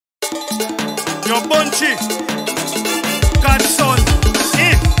Your bunchy Godson.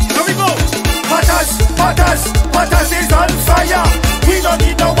 Here we go. Pottas is on fire. We don't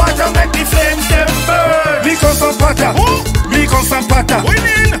need no water, make the flames them burn. Me con some Potta, me con some Potta.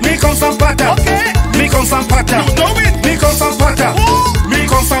 Me con some Potta, Okay. me con some Potta. You know it. Me con some Potta, me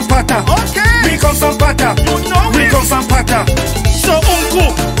con some Potta. Okay. Me con some Potta, You know me it. con some Potta. So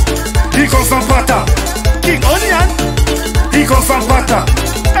uncle, Me con some Potta, King Onion, me con some Potta.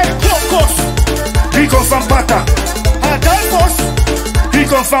 hey Cocos, Me con some Potta, Adolphus, me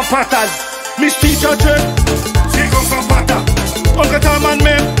con some Potta. Miss Teacher Jen, Me con some Potta, Uncle Tom and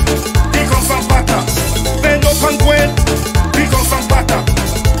Mem, me con some Potta. Ben Up and Gwen, Me con some Potta,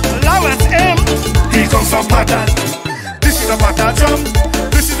 Lawrence M. me con some Potta. This is a Potta jump.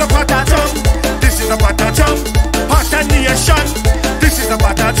 This is a Potta jump. This is a Potta jump. Potta Nation. This is a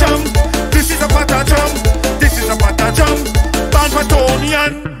Potta jump. This is a Potta jump. This is a Potta jump.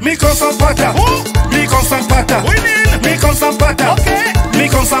 Banfatonian. Me con some Potta, me con some Potta. Winning. Me con some Potta, Okay. me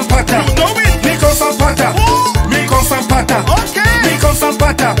con some Potta. You know it. Me con some Potta, me con some Potta. Okay. Me con some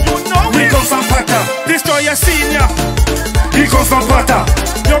Potta, You know me it. con some Potta. Destroyer Senior. Me con some Potta,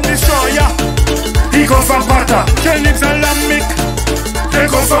 Young Destroyer. me con some Potta. Kelnix and Lamick. Me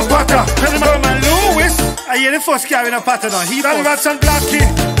con some Potta. Herman Lewis. I hear the first carrying a pattern on. He Danny first. Rats and Blackie.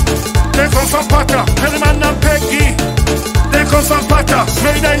 Me con some Potta, Herman and Peggy. me con some Potta.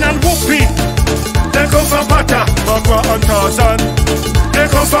 Maydine and Whoopi. Me con some Potta, Bagua and Tarzan. me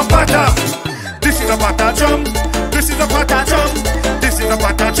con some Potta. This is a Potta jump. This is a Potta jump. This is a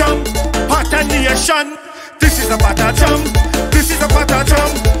Potta jump. Potta Nation. This is a Potta jump. This is a Potta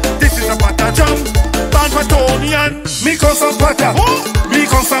jump. This is a Potta jump. Banfatonian. Me con some Potta, me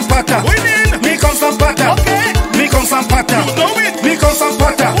con some Potta. Winning. Me con some Potta, Okay. me con some Potta. You know it. Me con some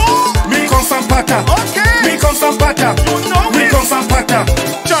Potta, me con some Potta. Okay. Me con some Potta, You know me it. con some Potta.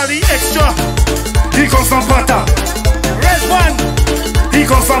 Charlie Extra. Me con some Potta, Red One. me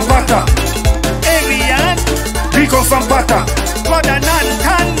con some Potta. Arian. Me con some Potta,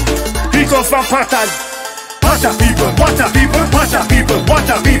 Guadanantan. me con some Potta. Potta people, Potta people, Potta people,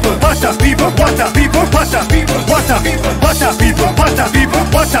 Potta people, Potta people, Potta people, Potta people, Potta people, Potta people, Potta people,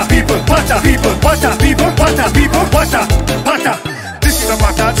 Potta people, Potta people, Potta people, Potta people, Potta, Potta. This is a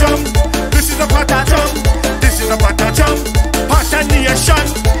Potta jump. This is a Potta jump. This is a Potta jump. Potta Nation.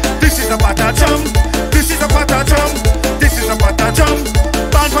 This is a Potta jump. This is a Potta jump. This is a Potta jump.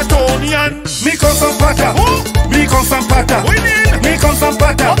 Banfatonian. Me con some Potta, me con some Potta. Winning. Me con some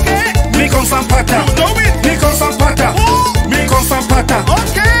Potta, Okay. me con some Potta. You know it. Me con some Potta, me con some Potta.